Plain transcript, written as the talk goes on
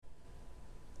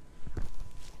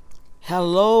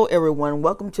Hello, everyone.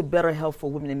 Welcome to Better Health for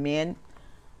Women and Men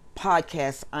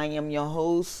podcast. I am your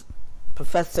host,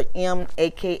 Professor M,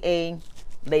 aka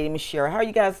Lady Michelle. How are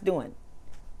you guys doing?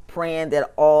 Praying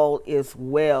that all is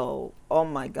well. Oh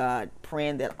my God,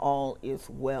 praying that all is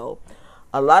well.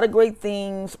 A lot of great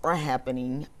things are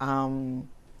happening.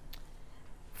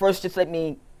 First, just let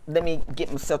me get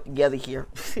myself together here.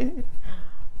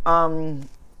 A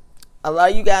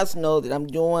lot of you guys know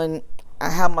that I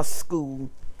have my school.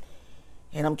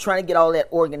 And I'm trying to get all that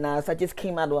organized. I just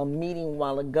came out of a meeting a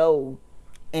while ago,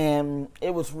 and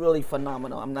it was really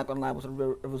phenomenal. I'm not gonna lie,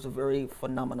 it was a very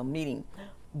phenomenal meeting.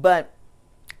 But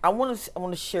I want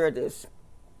to share this,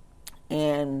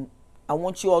 and I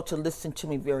want you all to listen to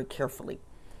me very carefully.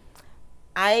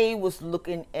 I was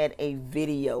looking at a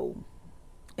video,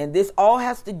 and this all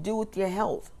has to do with your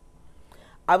health.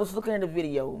 I was looking at a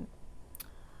video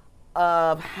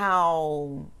of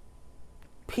how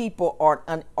people are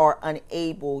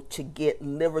unable to get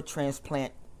liver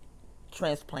transplants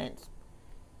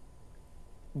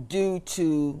due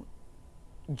to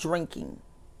drinking.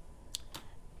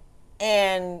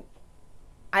 And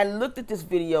I looked at this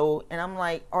video and I'm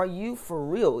like, are you for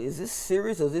real? Is this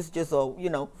serious? Or is this just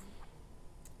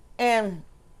And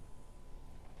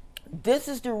this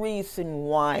is the reason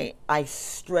why I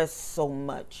stress so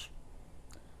much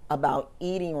about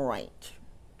eating right,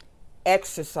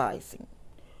 exercising,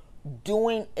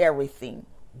 doing everything,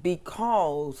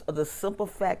 because of the simple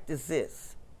fact is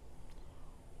this: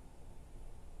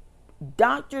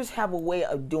 doctors have a way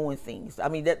of doing things. I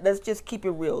mean, let's just keep it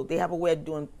real. They have a way of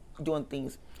doing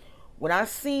things. When I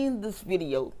seen this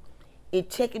video,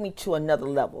 it taken me to another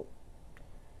level.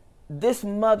 This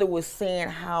mother was saying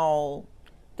how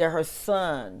that her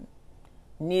son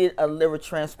needed a liver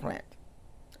transplant,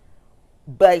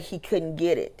 but he couldn't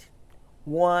get it.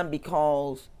 One,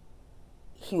 because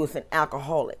he was an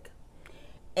alcoholic.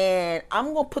 And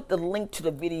I'm gonna put the link to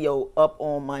the video up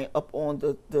on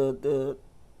the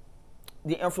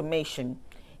information,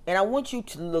 and I want you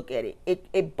to look at it.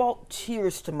 It brought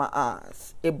tears to my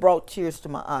eyes. It brought tears to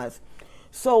my eyes.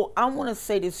 So I want to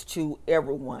say this to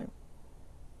everyone.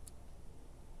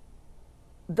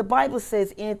 The Bible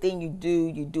says anything you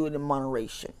do it in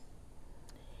moderation.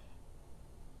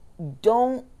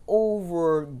 Don't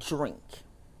over drink,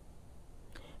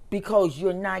 because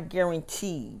you're not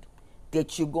guaranteed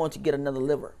that you're going to get another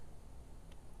liver.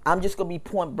 I'm just going to be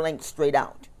point blank straight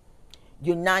out.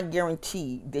 You're not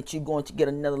guaranteed that you're going to get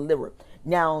another liver.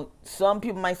 Now, some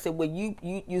people might say, well,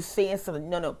 you saying something.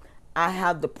 No. I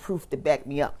have the proof to back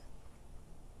me up.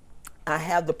 I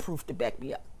have the proof to back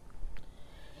me up.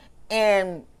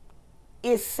 And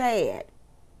it's sad.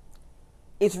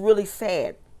 It's really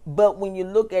sad. But when you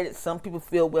look at it, some people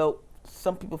feel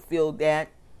that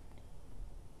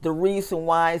the reason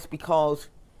why is because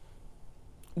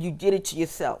you did it to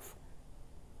yourself.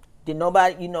 Did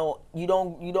nobody, you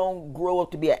don't grow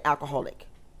up to be an alcoholic.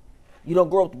 You don't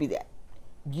grow up to be that.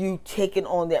 You taking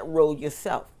on that road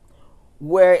yourself.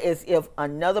 Whereas if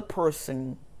another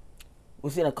person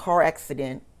was in a car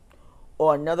accident,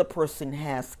 or another person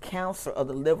has cancer of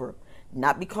the liver,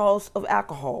 not because of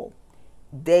alcohol,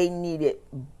 they need it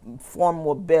far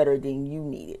more better than you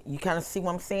need it. You kind of see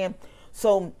what I'm saying?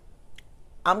 So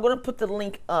I'm going to put the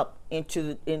link up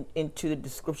into the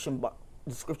description,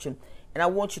 and I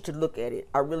want you to look at it.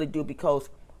 I really do, because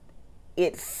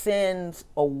it sends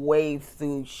a wave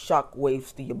through, shock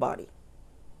waves through your body.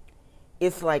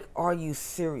 It's like, are you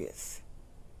serious?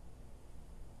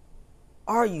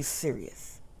 Are you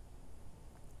serious?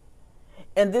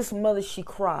 And this mother, she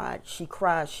cried,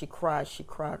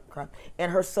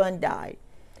 and her son died.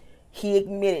 He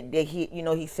admitted that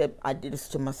he said, I did this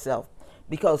to myself,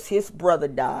 because his brother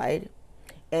died,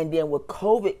 and then with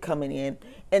COVID coming in,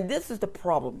 and this is the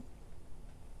problem.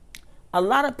 A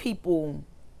lot of people,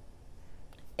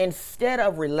 instead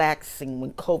of relaxing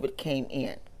when COVID came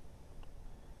in.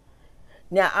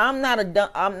 Now, I'm not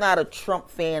a Trump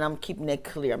fan. I'm keeping that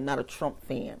clear. I'm not a Trump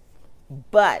fan,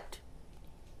 but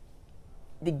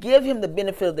to give him the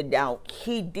benefit of the doubt,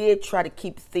 he did try to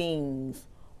keep things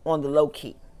on the low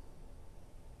key.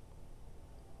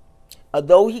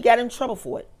 Although he got in trouble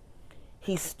for it,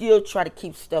 he still tried to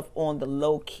keep stuff on the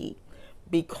low key,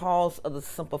 because of the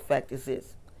simple fact is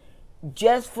this: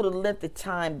 just for the length of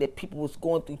time that people was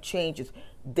going through changes,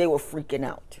 they were freaking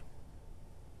out.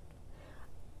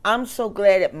 I'm so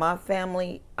glad that my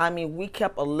family, we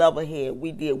kept a level head.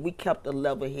 We did. We kept a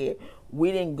level head.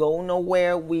 We didn't go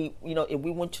nowhere. If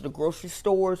we went to the grocery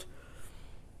stores,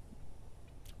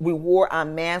 We wore our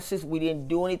masks. We didn't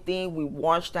do anything. We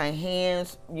washed our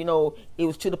hands. You know, it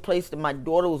was to the place that my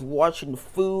daughter was washing the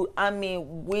food. I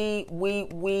mean, we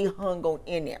hung on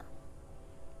in there.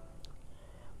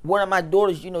 One of my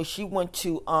daughters, you know, she went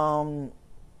to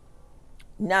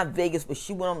not Vegas, but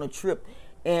she went on a trip.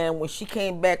 And when she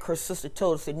came back, her sister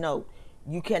told her, said, no,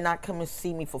 you cannot come and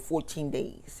see me for 14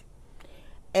 days.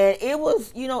 And it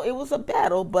was, you know, it was a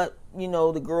battle, but, you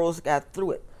know, the girls got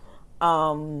through it.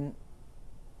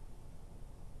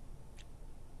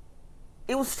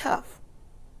 It was tough.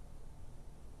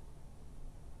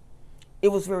 It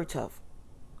was very tough.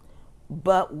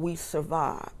 But we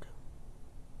survived.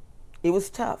 It was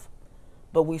tough,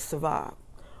 but we survived.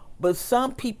 But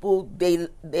some people, they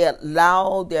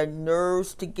allow their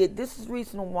nerves to get, this is the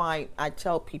reason why I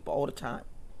tell people all the time,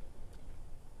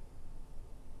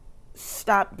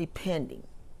 stop depending.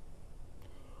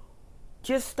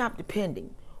 Just stop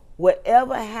depending.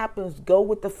 Whatever happens, go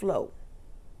with the flow.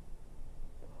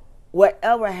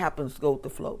 Whatever happens, go with the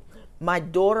flow. My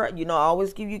daughter, you know, I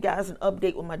always give you guys an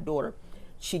update with my daughter.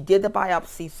 She did the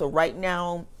biopsy, so right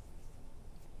now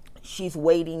she's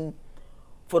waiting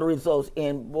for the results,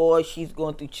 and boy, she's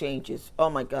going through changes. Oh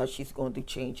my God, she's going through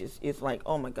changes. It's like,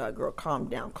 oh my God, girl, calm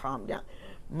down, calm down.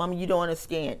 Mommy, you don't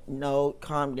understand. No,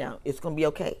 calm down. It's going to be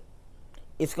okay.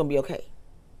 It's going to be okay.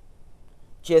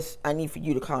 Just, I need for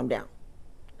you to calm down.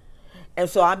 And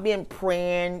so I've been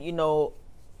praying, you know,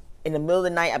 in the middle of the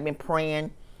night, I've been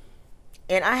praying,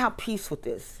 and I have peace with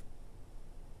this.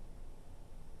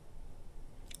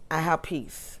 I have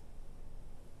peace.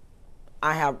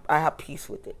 I have peace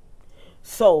with it.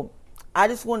 So I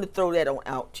just wanted to throw that on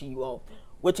out to you all.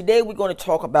 Well, today we're going to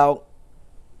talk about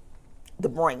the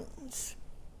brains.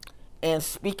 And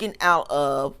speaking out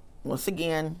of, once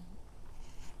again,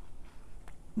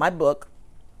 my book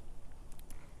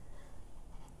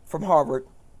from Harvard,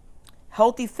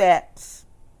 Healthy Fats,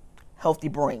 Healthy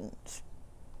Brains.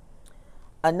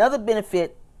 Another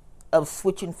benefit of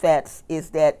switching fats is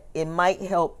that it might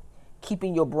help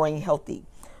keeping your brain healthy.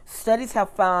 Studies have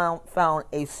found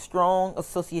a strong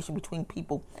association between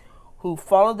people who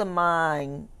follow the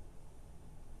mind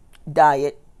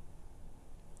diet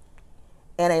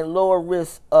and a lower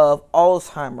risk of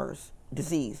Alzheimer's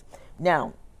disease.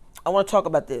 Now, I want to talk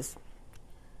about this.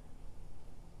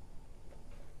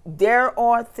 There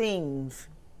are things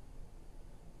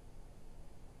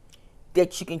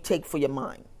that you can take for your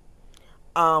mind.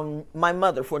 My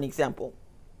mother, for an example,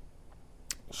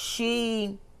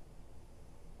 she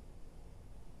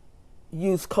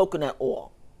used coconut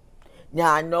oil.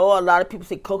 Now, I know a lot of people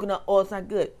say coconut oil is not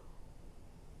good.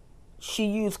 She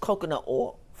used coconut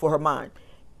oil for her mind.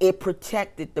 It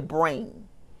protected the brain.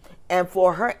 And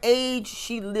for her age,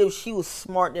 she was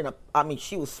smart.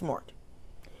 She was smart.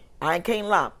 I can't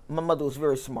lie. My mother was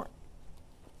very smart.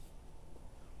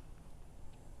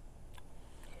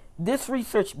 This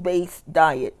research-based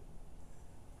diet,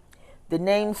 the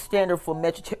name standard for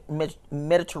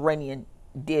Mediterranean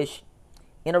dish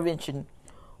intervention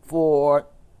for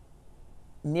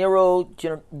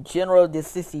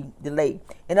neurodegenerative delay.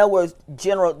 In other words,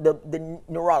 the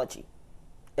neurology.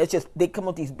 It's just, they come up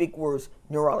with these big words,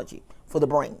 neurology, for the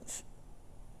brains.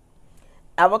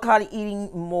 Advocated eating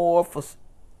more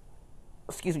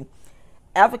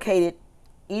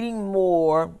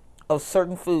of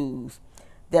certain foods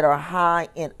that are high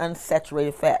in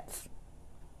unsaturated fats,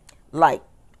 like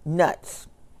nuts,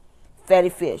 fatty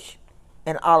fish,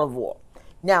 and olive oil.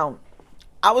 Now,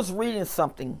 I was reading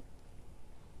something,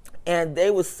 and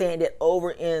they were saying that over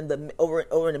in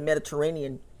the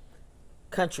Mediterranean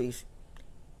countries,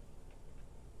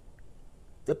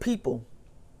 the people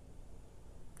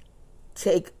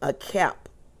take a cap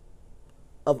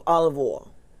of olive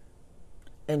oil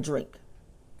and drink.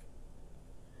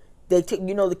 They take,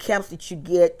 you know, the caps that you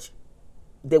get,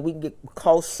 that we can get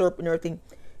called syrup and everything.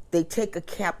 They take a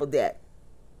cap of that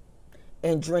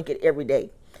and drink it every day.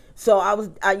 So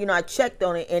I checked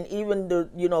on it, and even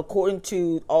according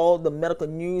to all the medical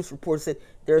news reports, said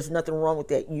there's nothing wrong with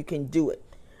that. You can do it,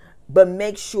 but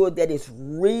make sure that it's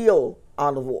real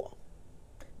olive oil.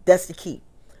 That's the key.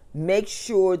 Make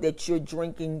sure that you're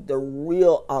drinking the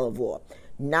real olive oil,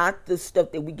 not the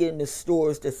stuff that we get in the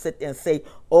stores that sit there and say,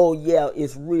 "Oh yeah,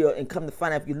 it's real," and come to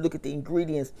find out, if you look at the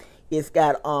ingredients, it's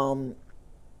got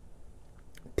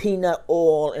peanut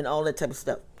oil and all that type of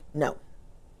stuff. No.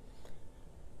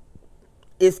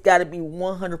 It's got to be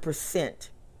 100%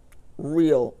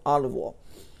 real olive oil.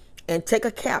 And take a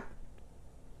cap.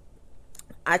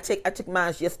 I took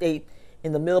mine yesterday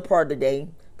in the middle part of the day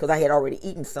because I had already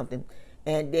eaten something.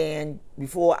 And then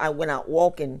before I went out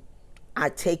walking, I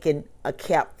taken a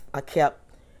cap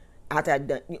after I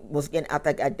done once again after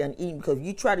I got done eating, because if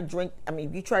you try to drink,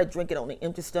 if you try to drink it on an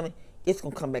empty stomach, it's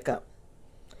gonna come back up.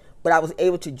 But I was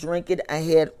able to drink it. I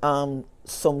had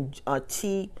some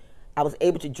tea. I was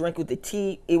able to drink with the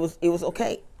tea. It was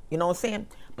okay. You know what I'm saying?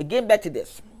 But getting back to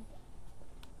this.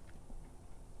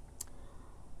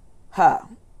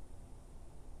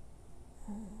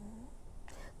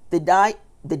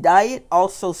 The diet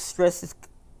also stresses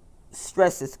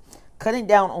cutting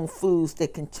down on foods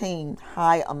that contain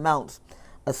high amounts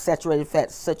of saturated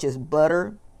fats, such as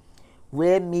butter,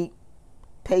 red meat,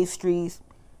 pastries,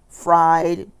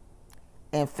 fried,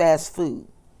 and fast food.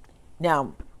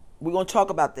 Now, we're going to talk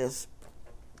about this.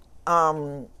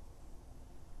 I'm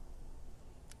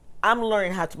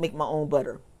learning how to make my own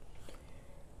butter.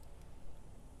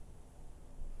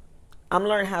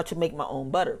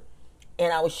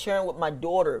 And I was sharing with my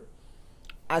daughter.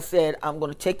 I said, I'm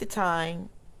going to take the time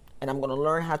and I'm going to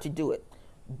learn how to do it.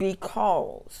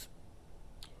 Because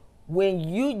when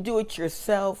you do it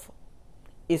yourself,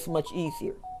 it's much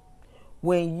easier.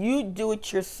 When you do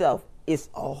it yourself, it's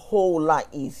a whole lot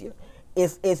easier.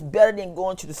 It's better than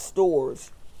going to the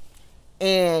stores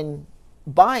and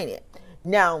buying it.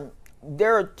 Now,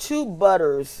 there are 2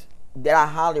 butters that I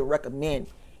highly recommend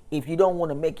if you don't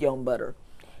want to make your own butter.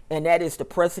 And that is the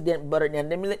President butter. Now,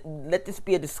 let this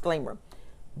be a disclaimer.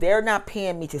 They're not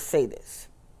paying me to say this.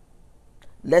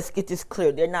 Let's get this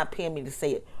clear. They're not paying me to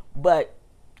say it. But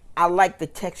I like the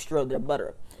texture of their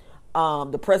butter.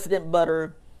 The President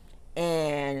butter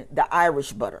and the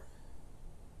Irish butter.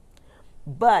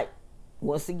 But,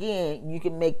 once again, you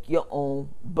can make your own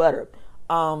butter.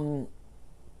 And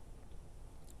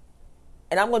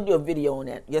I'm going to do a video on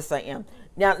that. Yes, I am.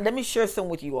 Now, let me share some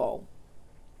with you all.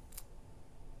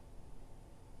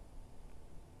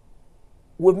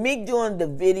 With me doing the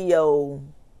video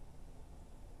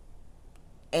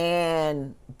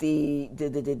and the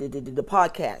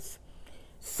podcast,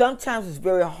 sometimes it's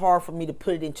very hard for me to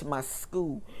put it into my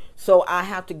school. So I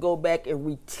have to go back and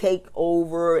retake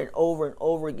over and over and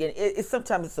over again.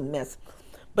 Sometimes it's a mess.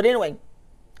 But anyway,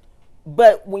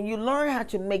 when you learn how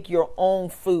to make your own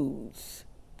foods,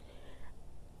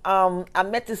 I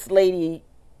met this lady,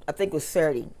 I think it was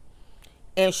Saturday,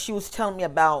 and she was telling me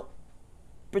about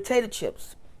potato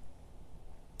chips.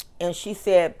 And she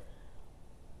said,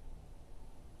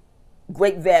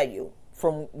 great value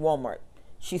from Walmart.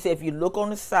 She said, if you look on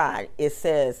the side, it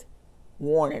says,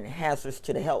 warning, hazardous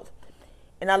to the health.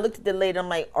 And I looked at the lady, I'm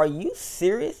like, are you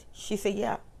serious? She said,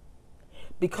 yeah.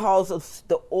 Because of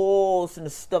the oils and the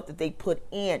stuff that they put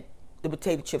in the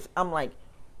potato chips. I'm like,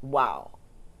 wow.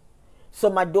 So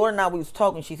my daughter and I, we was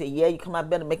talking. She said, yeah, you come out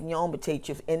better making your own potato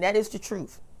chips. And that is the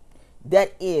truth.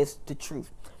 That is the truth.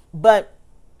 But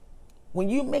when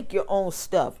you make your own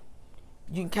stuff,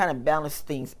 you can kind of balance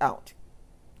things out.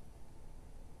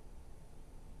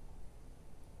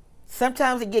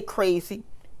 Sometimes it get crazy,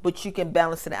 but you can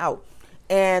balance it out.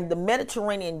 And the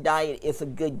Mediterranean diet is a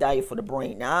good diet for the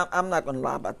brain. Now, I'm not going to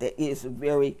lie about that. It is a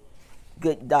very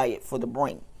good diet for the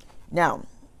brain. Now,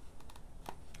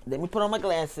 let me put on my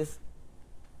glasses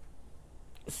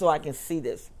so I can see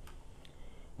this.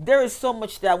 There is so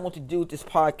much that I want to do with this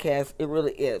podcast. It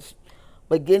really is.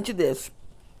 But get into this.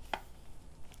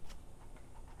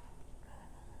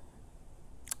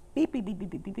 Beep, beep, beep, beep,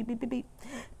 beep, beep, beep, beep, beep.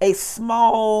 A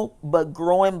small but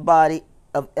growing body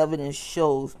of evidence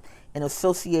shows an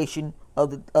association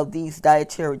of these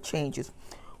dietary changes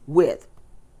with,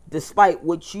 despite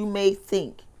what you may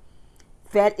think,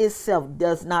 fat itself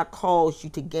does not cause you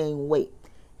to gain weight.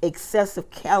 Excessive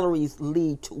calories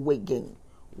lead to weight gain.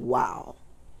 Wow.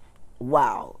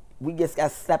 Wow. We just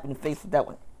got slapped in the face with that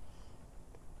one.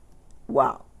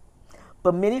 Wow.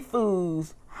 But many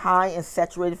foods high in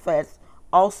saturated fats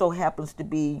also happens to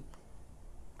be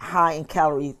high in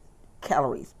calories,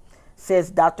 says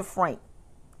Dr. Frank.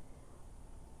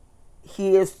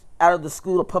 He is out of the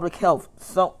School of Public Health,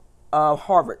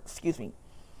 Harvard,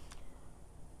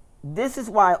 This is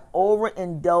why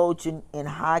overindulging in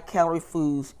high-calorie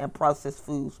foods and processed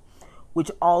foods, which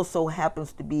also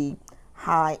happens to be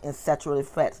high in saturated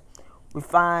fats,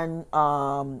 refined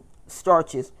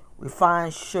starches,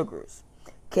 refined sugars,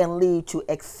 can lead to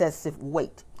excessive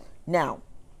weight. Now,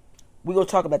 we're going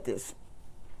to talk about this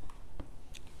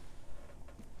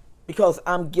because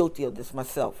I'm guilty of this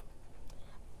myself.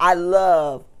 I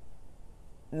love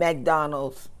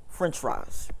McDonald's French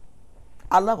fries.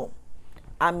 I love them.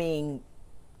 I mean,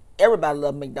 everybody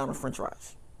loves McDonald's French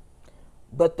fries.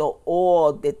 But the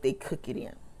oil that they cook it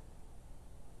in.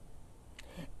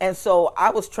 And so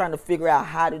I was trying to figure out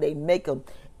how do they make them.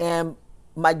 And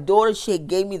my daughter, she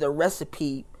gave me the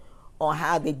recipe on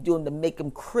how they do them to make them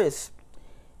crisp.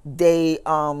 they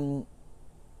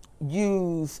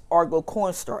use Argo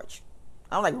cornstarch.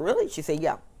 I'm like, really? She said,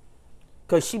 yeah,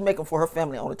 because she make them for her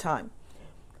family all the time.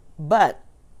 But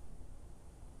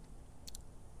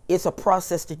it's a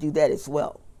process to do that as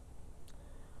well.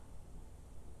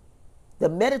 The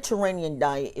Mediterranean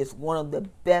diet is one of the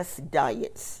best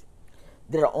diets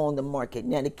that are on the market.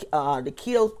 Now, the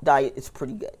keto diet is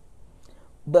pretty good.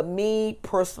 But me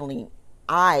personally,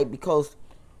 because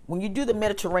when you do the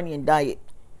Mediterranean diet,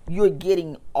 you're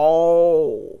getting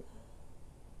all,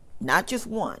 not just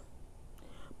one,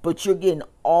 but you're getting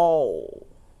all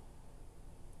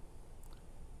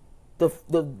the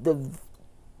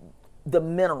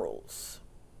minerals,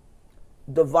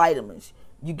 the vitamins.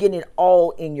 You're getting it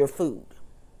all in your food.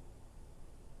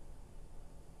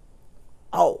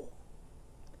 Oh.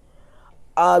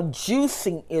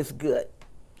 Juicing is good.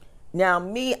 Now,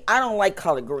 me, I don't like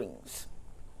collard greens,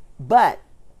 but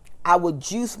I would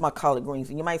juice my collard greens.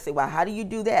 And you might say, well, how do you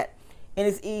do that? And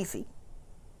it's easy.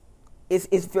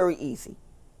 It's very easy.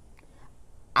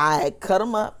 I cut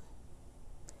them up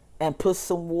and put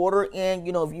some water in.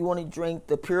 You know, if you want to drink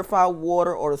the purified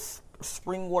water or the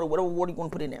spring water, whatever water you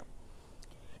want to put in there.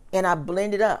 And I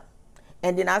blend it up.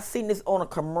 And then I seen this on a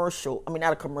commercial. I mean,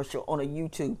 not a commercial, on a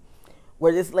YouTube,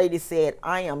 where this lady said,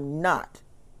 I am not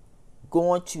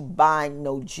going to buy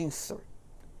no juicer.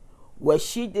 What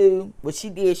she did,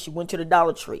 she went to the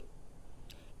Dollar Tree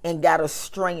and got a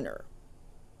strainer.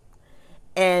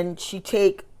 And she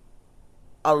take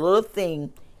a little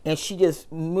thing and she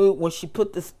just moved, when she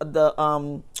put this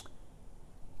the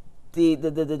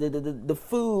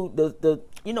food, the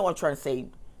you know what I'm trying to say,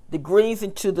 the greens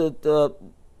into the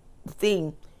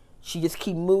thing, she just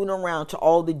keep moving around till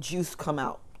all the juice come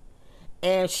out.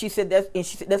 And she said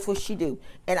that's what she do.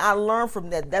 And I learned from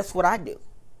that. That's what I do.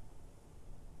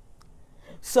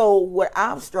 So what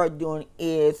I've started doing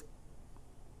is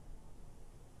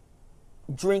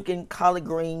drinking collard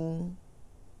green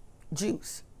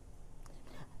juice.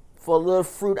 For a little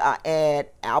fruit, I add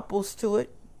apples to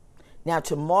it. Now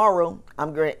tomorrow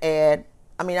I'm going to add,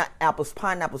 not apples,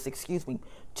 pineapples, excuse me.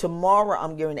 Tomorrow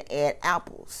I'm going to add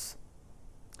apples.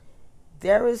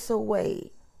 There is a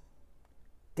way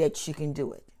that you can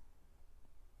do it.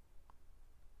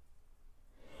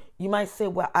 You might say,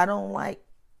 well, I don't like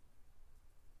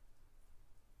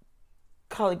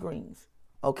collard greens.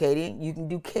 Okay, then you can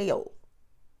do kale.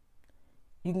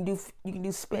 You can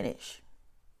do spinach.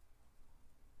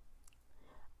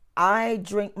 I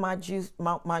drink my juice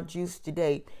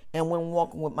today and went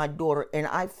walking with my daughter, and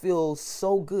I feel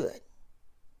so good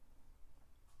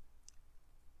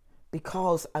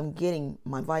because I'm getting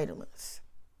my vitamins.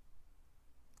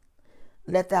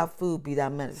 Let thy food be thy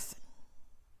medicine.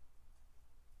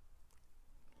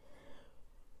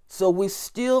 So we're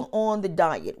still on the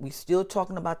diet. We're still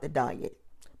talking about the diet.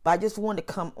 But I just wanted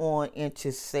to come on and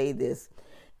to say this.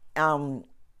 And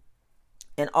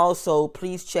also,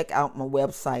 please check out my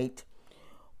website.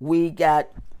 We got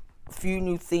a few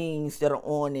new things that are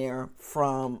on there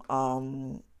from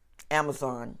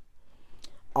Amazon.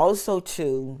 Also,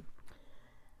 too,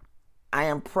 I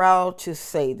am proud to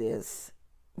say this,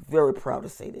 very proud to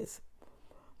say this,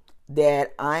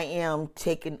 that I am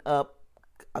taking up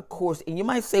a course. And you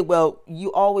might say, well,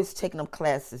 you always taking up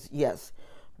classes. Yes,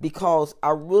 because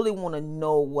I really want to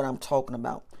know what I'm talking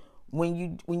about. When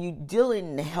you deal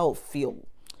in the health field,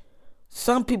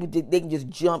 some people, they can just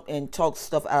jump and talk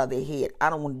stuff out of their head. I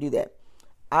don't want to do that.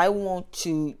 I want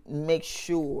to make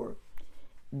sure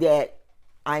that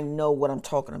I know what I'm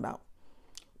talking about.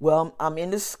 Well, I'm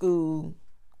in the school,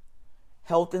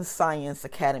 Health and Science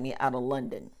Academy out of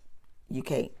London,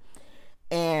 UK.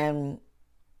 And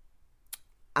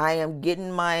I am getting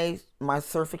my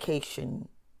certification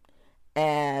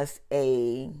as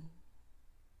a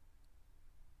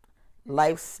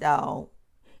lifestyle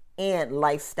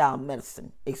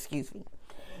medicine, excuse me.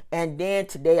 And then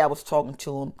today I was talking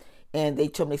to them, and they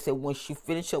told me, they said, once you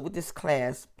finish up with this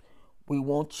class, we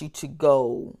want you to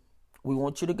go, and we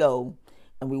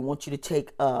want you to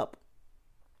take up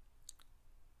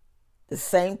the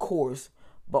same course,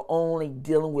 but only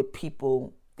dealing with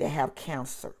people that have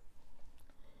cancer.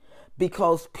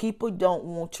 Because people don't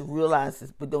want to realize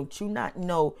this, but don't you not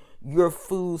know your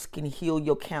foods can heal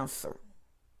your cancer?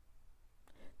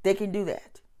 They can do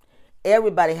that.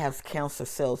 Everybody has cancer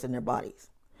cells in their bodies,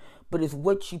 but it's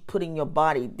what you put in your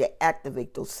body that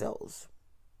activate those cells.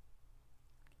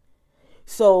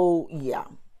 So yeah,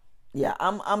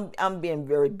 I'm being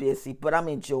very busy, but I'm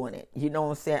enjoying it. You know what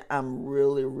I'm saying? I'm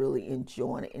really, really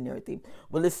enjoying it and everything.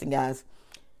 Well, listen, guys,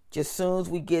 just as soon as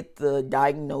we get the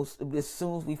diagnosis, as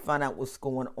soon as we find out what's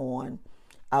going on,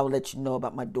 I will let you know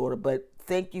about my daughter. But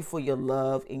Thank you for your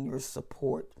love and your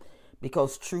support,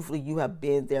 because truthfully, you have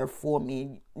been there for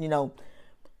me. You know,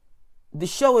 the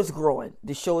show is growing.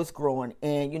 The show is growing.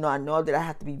 And, I know that I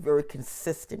have to be very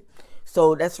consistent.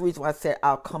 So that's the reason why I said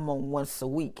I'll come on once a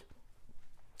week.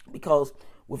 Because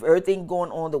with everything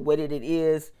going on the way that it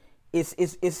is,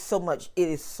 it's so much, it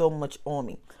is so much on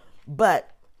me. But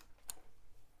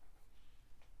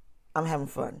I'm having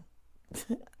fun.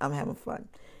 I'm having fun.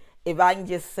 If I can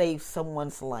just save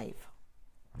someone's life,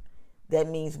 that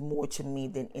means more to me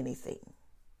than anything.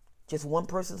 Just one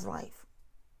person's life.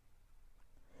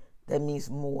 That means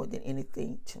more than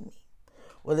anything to me.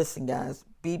 Well, listen, guys,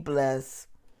 be blessed.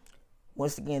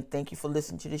 Once again, thank you for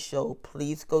listening to the show.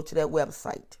 Please go to that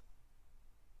website.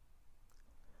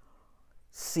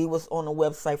 See what's on the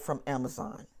website from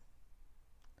Amazon.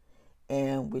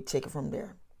 And we'll take it from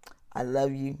there. I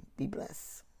love you. Be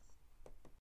blessed.